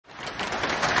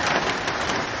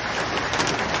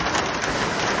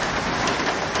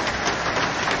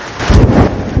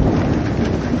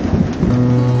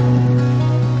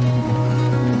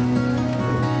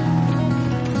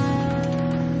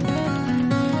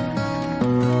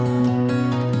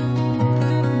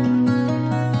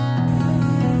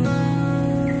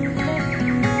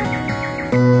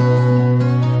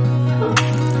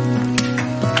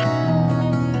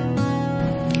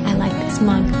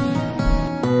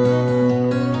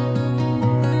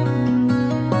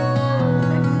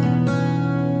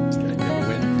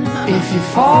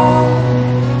fall,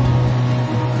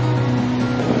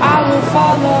 I will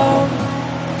follow.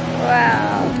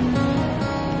 Wow.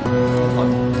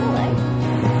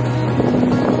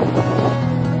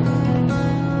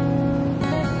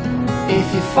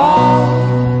 If you fall,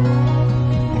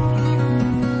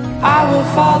 I will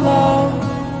follow.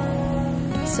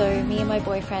 So me and my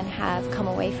boyfriend have come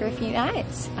away for a few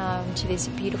nights to this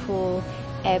beautiful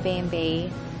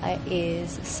Airbnb. It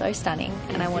is so stunning,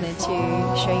 and I wanted to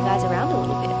show you guys around a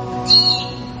little bit.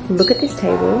 Look at this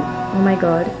table. Oh my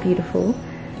god, beautiful.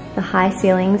 The high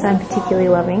ceilings I'm particularly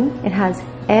loving. It has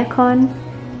aircon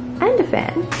and a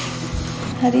fan.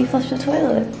 How do you flush the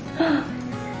toilet?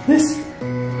 This.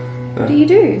 What do you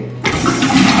do?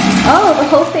 Oh, the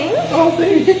whole thing? The whole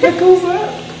thing. How cool is that?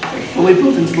 Well, they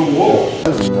built into the wall.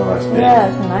 That's a nice bin. Yeah,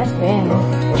 it's a nice bin.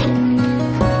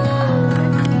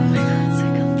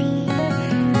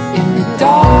 In the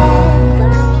dark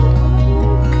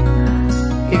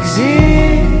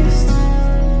exist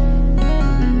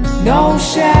no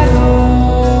shadow.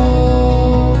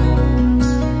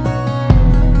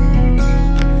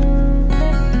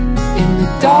 In the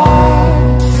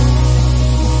dark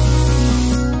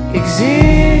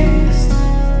exist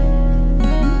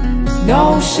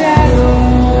no shadow.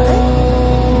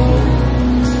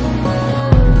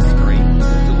 Screen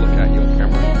to look at your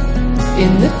camera.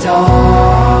 In the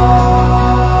dark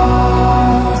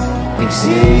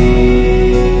exist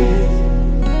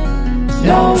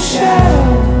no shadow.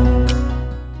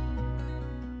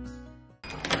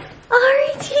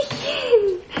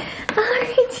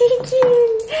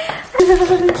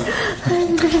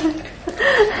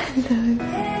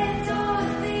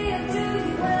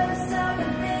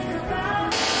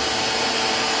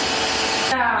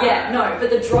 Yeah, no, but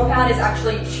the dropout is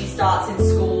actually, she starts in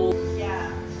school.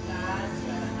 Yeah, that's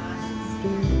very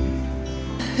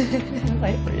nice.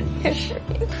 My friend.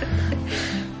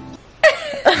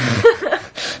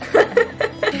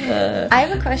 I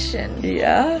have a question.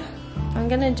 Yeah. I'm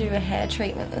gonna do a hair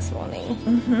treatment this morning.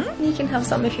 You can have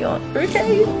some if you want.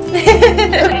 Okay.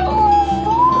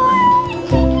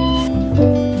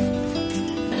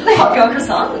 Hot girl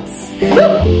croissants.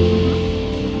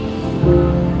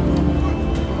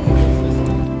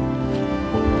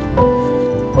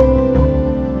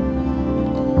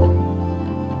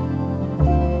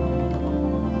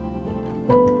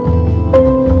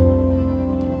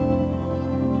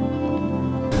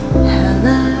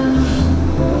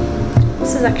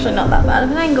 Actually not that bad of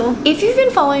an angle. If you've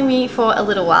been following me for a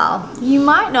little while, you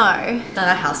might know that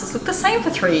our houses look the same for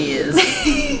 3 years.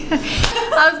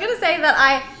 I was gonna say that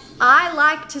I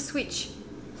like to switch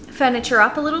furniture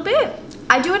up a little bit.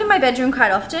 I do it in my bedroom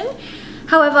quite often.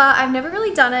 However, I've never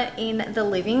really done it in the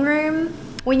living room.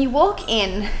 When you walk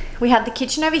in, we have the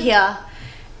kitchen over here,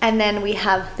 and then we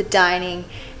have the dining,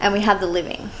 and we have the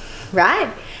living,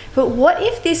 right? But what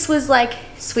if this was like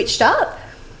switched up?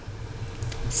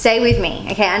 Stay with me,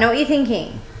 okay? I know what you're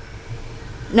thinking.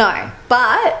 No,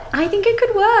 but I think it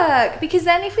could work, because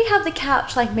then if we have the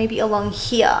couch like maybe along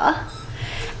here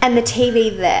and the TV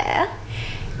there,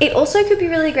 it also could be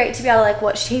really great to be able to like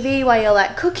watch TV while you're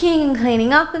like cooking and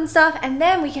cleaning up and stuff, and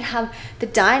then we could have the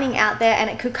dining out there and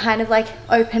it could kind of like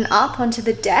open up onto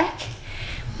the deck.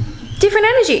 Different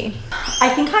energy. I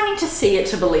think I need to see it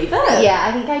to believe it. Yeah,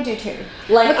 I think I do too.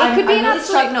 Like, look, it could be an really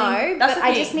absolute no, That's but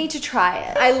I just need to try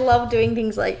it. I love doing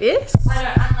things like this. I know,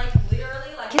 and like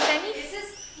literally like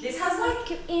this has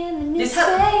like in a new this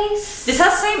space. This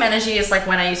has same energy as like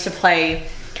when I used to play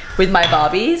with my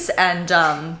Barbies, and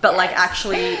but like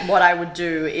actually what I would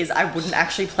do is I wouldn't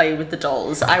actually play with the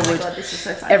dolls. I would God, this is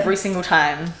so funny. every single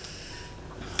time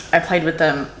I played with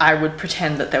them, I would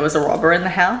pretend that there was a robber in the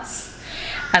house.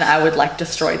 And I would like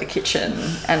destroy the kitchen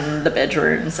and the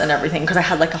bedrooms and everything, because I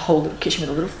had like a whole little kitchen with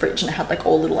a little fridge, and it had like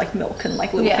all little like milk and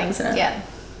like little things in it. Yeah.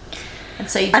 And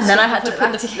so you just then I had to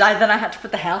put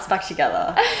the house back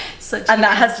together. And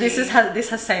that has this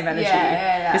has same energy.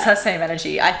 Yeah. This has same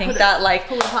energy. I think that like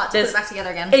pull it apart to put it back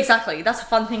together again. Exactly. That's a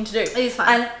fun thing to do. It is fun.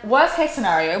 And worst case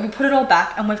scenario, we put it all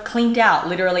back and we've cleaned out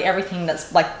literally everything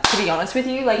that's like, to be honest with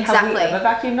you, like have we ever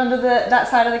vacuumed under that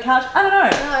side of the couch? I don't know.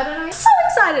 No, I don't know. I'm so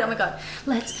excited. Oh my god.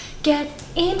 Let's get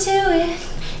into it.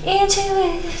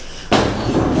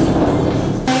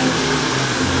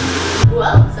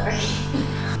 Well, sorry.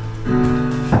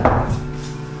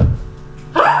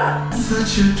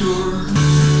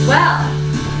 Wow.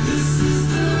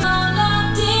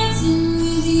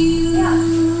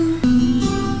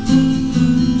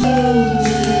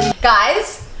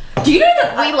 Guys, do you know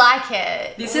that we like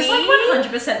it? This is like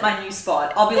 100% my new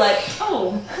spot. I'll be like,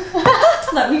 oh,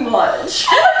 let me watch.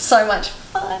 So much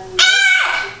fun.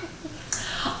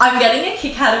 I'm getting a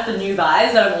kick out of the new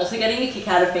guys, but I'm also getting a kick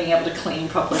out of being able to clean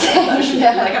properly.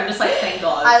 Yeah. Like I'm just like, thank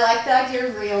God. I like the idea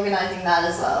of reorganizing that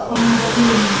as well.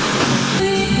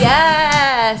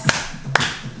 Yes!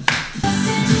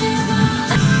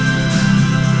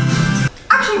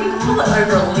 Actually, we can pull it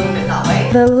over a little bit that way.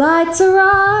 The lights are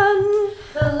on!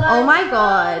 Oh my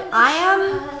god,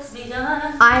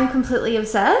 I'm completely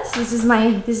obsessed. This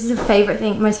is a favorite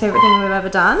thing, most favorite thing we've ever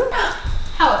done.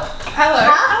 Hello. Hello.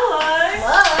 Hello.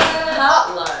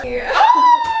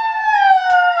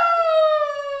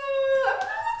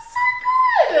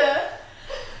 Hello.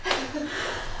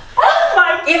 Oh my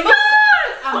god! It looks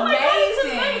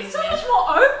amazing. It's so much more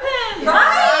open.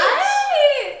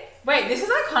 Right? Wait, this is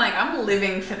iconic. I'm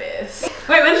living for this.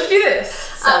 Wait, when did you do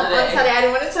this? On Saturday. I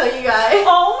didn't want to tell you guys.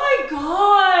 Oh my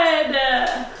god!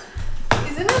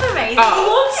 Isn't it amazing? It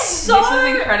looks so. This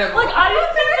is incredible. Like I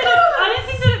didn't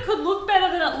think that it could look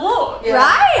better than it looked. Yeah.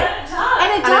 Right? And it does. And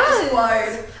it And it just does.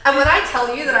 glowed. And when I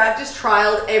tell you that I've just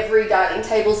trialed every dining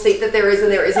table seat that there is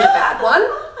and there isn't a bad one.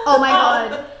 Oh my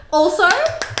god. Also,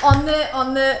 on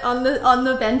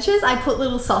the benches, I put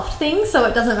little soft things so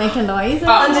it doesn't make a noise.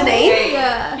 Underneath? Okay.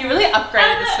 Yeah. You really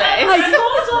upgraded the space. I The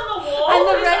records on the wall. And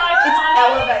the is red- iconic.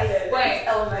 Elevated. Wait. It's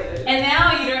elevated. And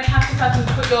now you don't have to fucking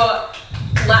put your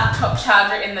laptop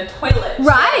charger in the toilet.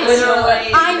 Right.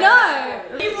 Literally. I know.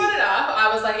 When you brought it up, I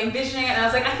was like envisioning it and I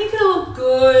was like, I think it'll look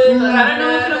good. Like, I don't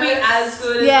know if it'll be as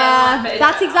good as Yeah, that one, but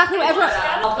that's exactly what everyone.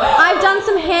 I'll put it I've up. done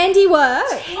some handiwork.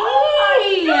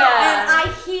 Hey! And I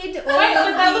hid all Wait, of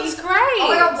but that the- looks great. Oh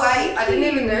my god, wait. I didn't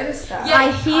even notice that. Yeah, I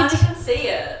you hid- can't even see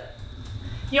it.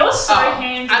 You're so Oh,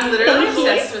 handy. I'm literally Thank you.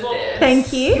 obsessed with this.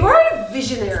 Thank you. You are a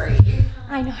visionary.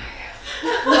 I know.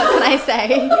 What can I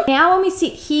say? Now when we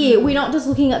sit here, we're not just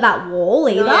looking at that wall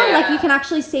either. Yeah. Like you can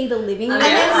actually see the living room. And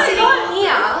then Yeah. sitting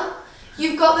here,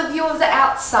 you've got the view of the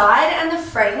outside and the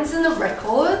friends and the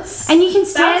records. And you can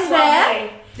stand That's there.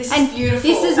 lovely. This And is beautiful.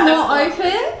 this is That's more lovely.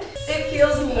 open. It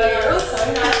feels new. It feels so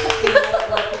nice to feel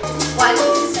like Why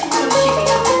does this want to shoot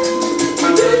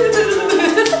me?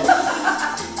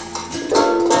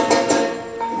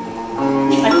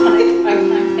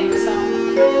 Iconic theme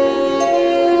song.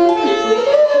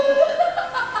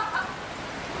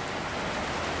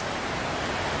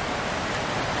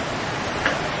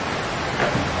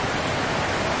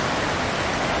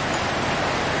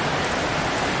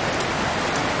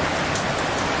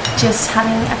 Just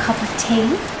having a cup of tea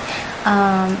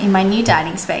in my new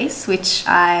dining space, which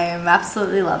I'm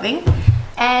absolutely loving.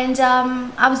 And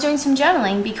I was doing some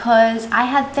journaling because I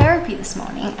had therapy this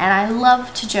morning, and I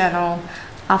love to journal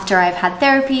after I've had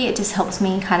therapy. It just helps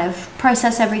me kind of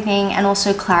process everything and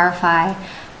also clarify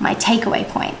my takeaway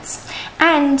points.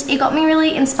 And it got me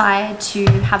really inspired to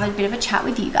have a bit of a chat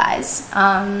with you guys.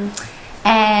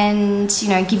 And you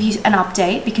know, give you an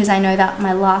update, because I know that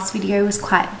my last video was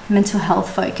quite mental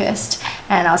health focused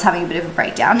and I was having a bit of a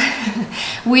breakdown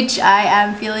which I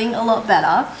am feeling a lot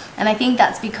better, and I think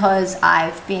that's because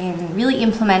I've been really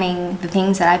implementing the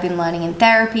things that I've been learning in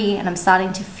therapy, and I'm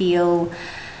starting to feel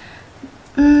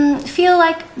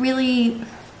like really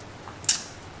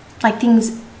like things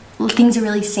are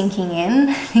really sinking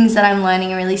in. Things that I'm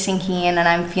learning are really sinking in, and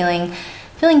I'm feeling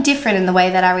different in the way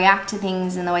that I react to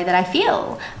things and the way that I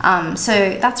feel.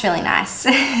 So that's really nice.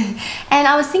 And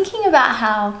I was thinking about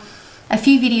how a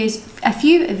few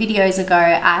videos ago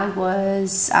I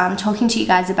was talking to you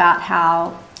guys about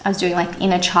how I was doing like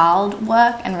inner child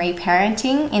work and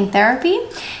reparenting in therapy,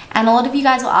 and a lot of you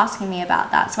guys were asking me about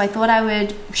that, so I thought I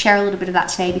would share a little bit of that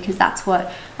today, because that's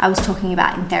what I was talking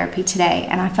about in therapy today,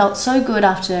 and I felt so good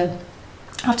after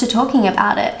talking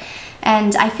about it.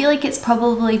 And I feel like it's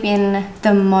probably been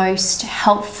the most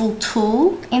helpful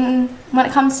tool when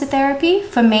it comes to therapy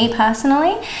for me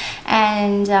personally,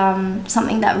 and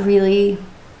something that really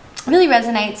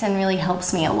resonates and really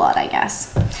helps me a lot, I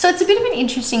guess. So it's a bit of an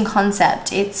interesting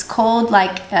concept. It's called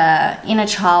like inner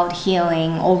child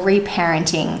healing or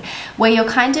reparenting, where you're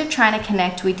kind of trying to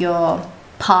connect with your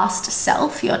past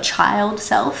self, your child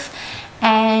self,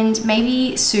 and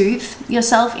maybe soothe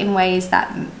yourself in ways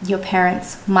that your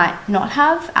parents might not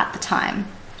have at the time.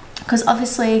 Because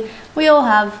obviously we all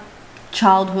have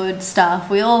childhood stuff,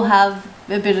 we all have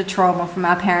a bit of trauma from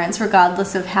our parents,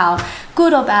 regardless of how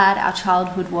good or bad our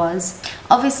childhood was.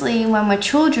 Obviously when we're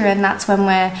children, that's when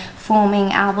we're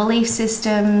forming our belief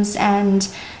systems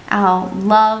and our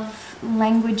love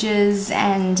languages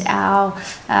and our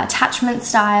attachment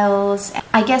styles.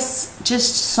 I guess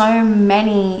just so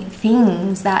many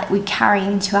things that we carry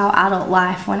into our adult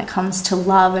life when it comes to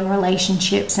love and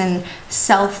relationships and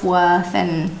self-worth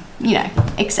and, you know,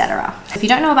 etc. If you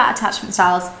don't know about attachment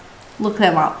styles, look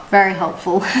them up, very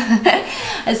helpful,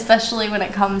 especially when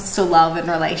it comes to love and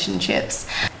relationships.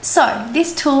 So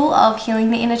this tool of healing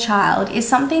the inner child is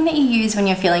something that you use when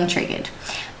you're feeling triggered.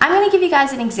 I'm going to give you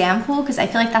guys an example because I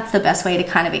feel like that's the best way to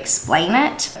kind of explain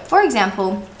it. For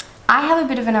example, I have a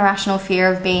bit of an irrational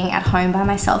fear of being at home by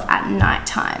myself at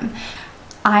nighttime.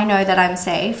 I know that I'm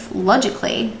safe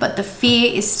logically, but the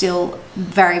fear is still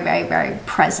very, very, very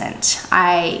present.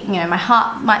 My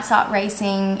heart might start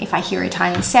racing if I hear a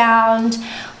tiny sound,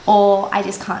 or I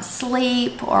just can't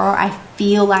sleep, or I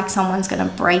feel like someone's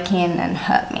gonna break in and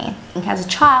hurt me. As a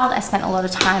child, I spent a lot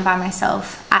of time by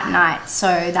myself at night,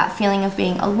 so that feeling of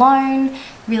being alone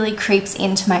really creeps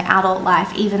into my adult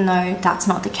life, even though that's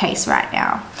not the case right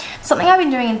now. Something I've been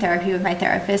doing in therapy with my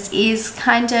therapist is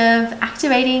kind of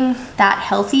activating that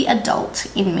healthy adult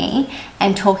in me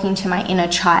and talking to my inner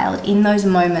child in those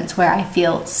moments where I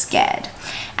feel scared.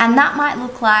 And that might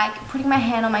look like putting my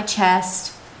hand on my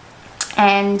chest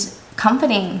and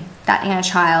comforting that inner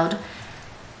child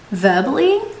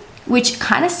verbally, which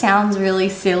kind of sounds really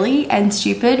silly and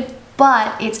stupid,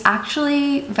 but it's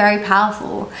actually very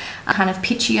powerful. Kind of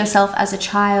picture yourself as a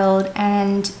child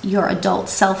and your adult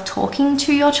self talking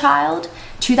to your child,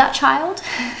 to that child.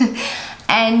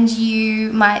 And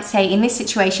you might say, in this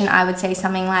situation, I would say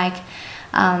something like,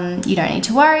 you don't need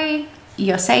to worry,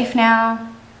 you're safe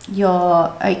now,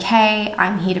 you're okay,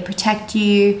 I'm here to protect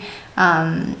you.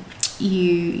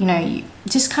 You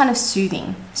just kind of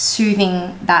soothing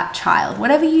that child.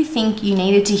 Whatever you think you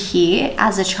needed to hear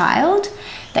as a child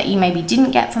that you maybe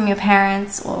didn't get from your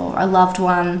parents or a loved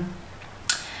one.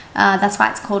 That's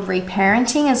why it's called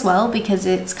reparenting as well, because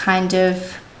it's kind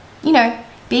of,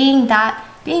 being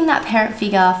that parent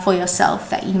figure for yourself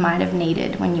that you might have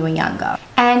needed when you were younger.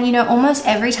 And almost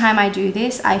every time I do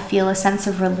this, I feel a sense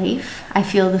of relief. I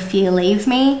feel the fear leave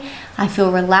me. I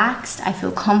feel relaxed. I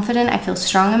feel confident. I feel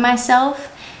strong in myself.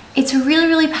 It's a really,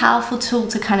 really powerful tool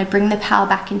to kind of bring the power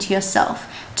back into yourself,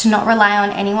 to not rely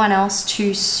on anyone else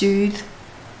to soothe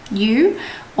you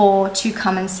or to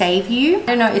come and save you. I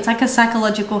don't know, it's like a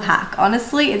psychological hack.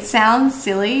 Honestly, it sounds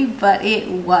silly, but it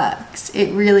works.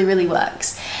 It really, really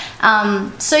works.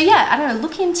 So yeah, I don't know,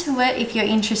 look into it if you're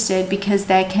interested, because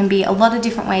there can be a lot of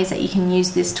different ways that you can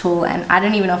use this tool, and I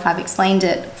don't even know if I've explained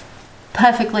it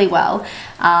perfectly well.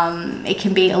 It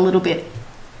can be a little bit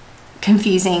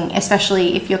confusing,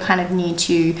 especially if you're kind of new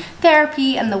to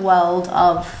therapy and the world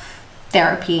of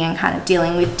therapy and kind of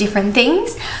dealing with different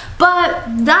things. But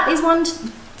that is one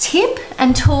tip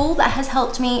and tool that has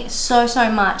helped me so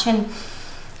much. And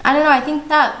I don't know, I think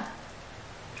that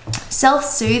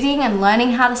self-soothing and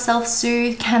learning how to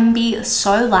self-soothe can be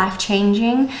so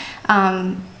life-changing,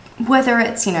 whether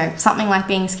it's something like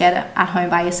being scared at home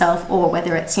by yourself, or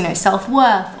whether it's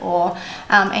self-worth or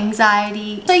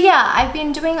anxiety. So yeah, I've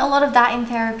been doing a lot of that in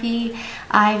therapy.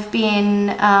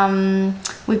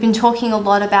 We've been talking a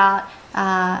lot about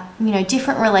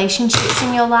different relationships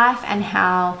in your life and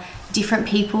how different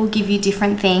people give you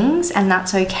different things, and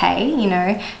that's okay.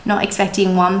 Not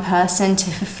expecting one person to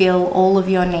fulfill all of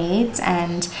your needs,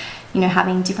 and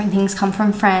having different things come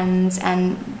from friends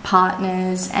and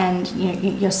partners, and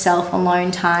yourself,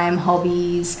 alone time,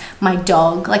 hobbies. My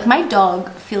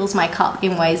dog fills my cup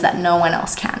in ways that no one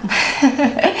else can.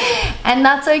 And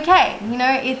that's okay.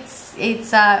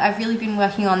 I've really been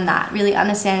working on that, really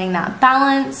understanding that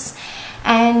balance,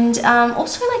 and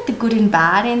also like the good and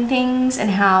bad in things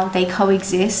and how they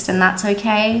coexist, and that's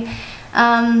okay.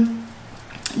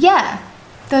 Yeah,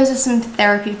 those are some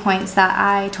therapy points that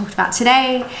I talked about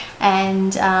today,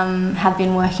 and have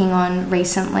been working on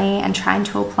recently and trying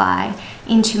to apply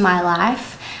into my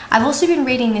life. I've also been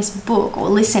reading this book, or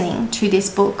listening to this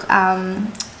book,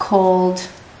 called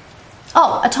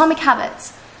Atomic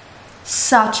Habits.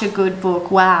 Such a good book.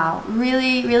 Wow,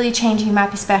 really, really changing my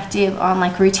perspective on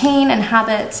like routine and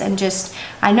habits, and just,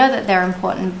 I know that they're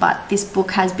important, but this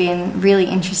book has been really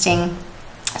interesting.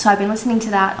 So I've been listening to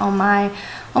that on my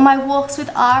walks with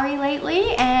Ari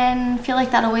lately, and feel like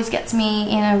that always gets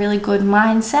me in a really good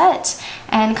mindset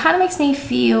and kind of makes me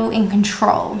feel in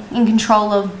control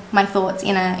of my thoughts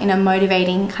in a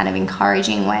motivating, kind of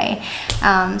encouraging way.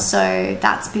 So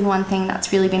that's been one thing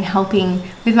that's really been helping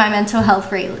with my mental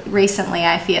health recently,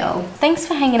 I feel. Thanks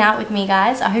for hanging out with me,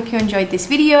 guys. I hope you enjoyed this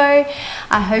video.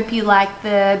 I hope you like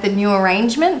the new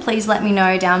arrangement. Please let me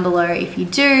know down below if you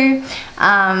do.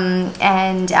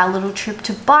 And our little trip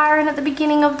to Byron at the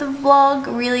beginning of the vlog,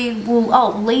 really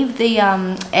will leave the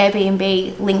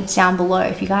Airbnb linked down below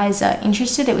if you guys are interested.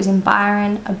 It was in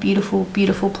Byron, a beautiful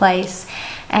place,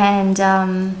 and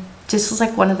just was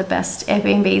like one of the best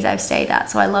Airbnbs I've stayed at,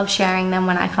 so I love sharing them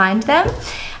when I find them.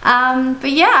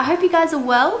 But yeah, I hope you guys are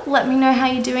well. Let me know how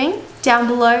you're doing. down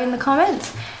below in the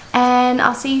comments, and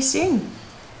I'll see you soon.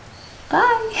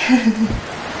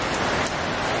 Bye.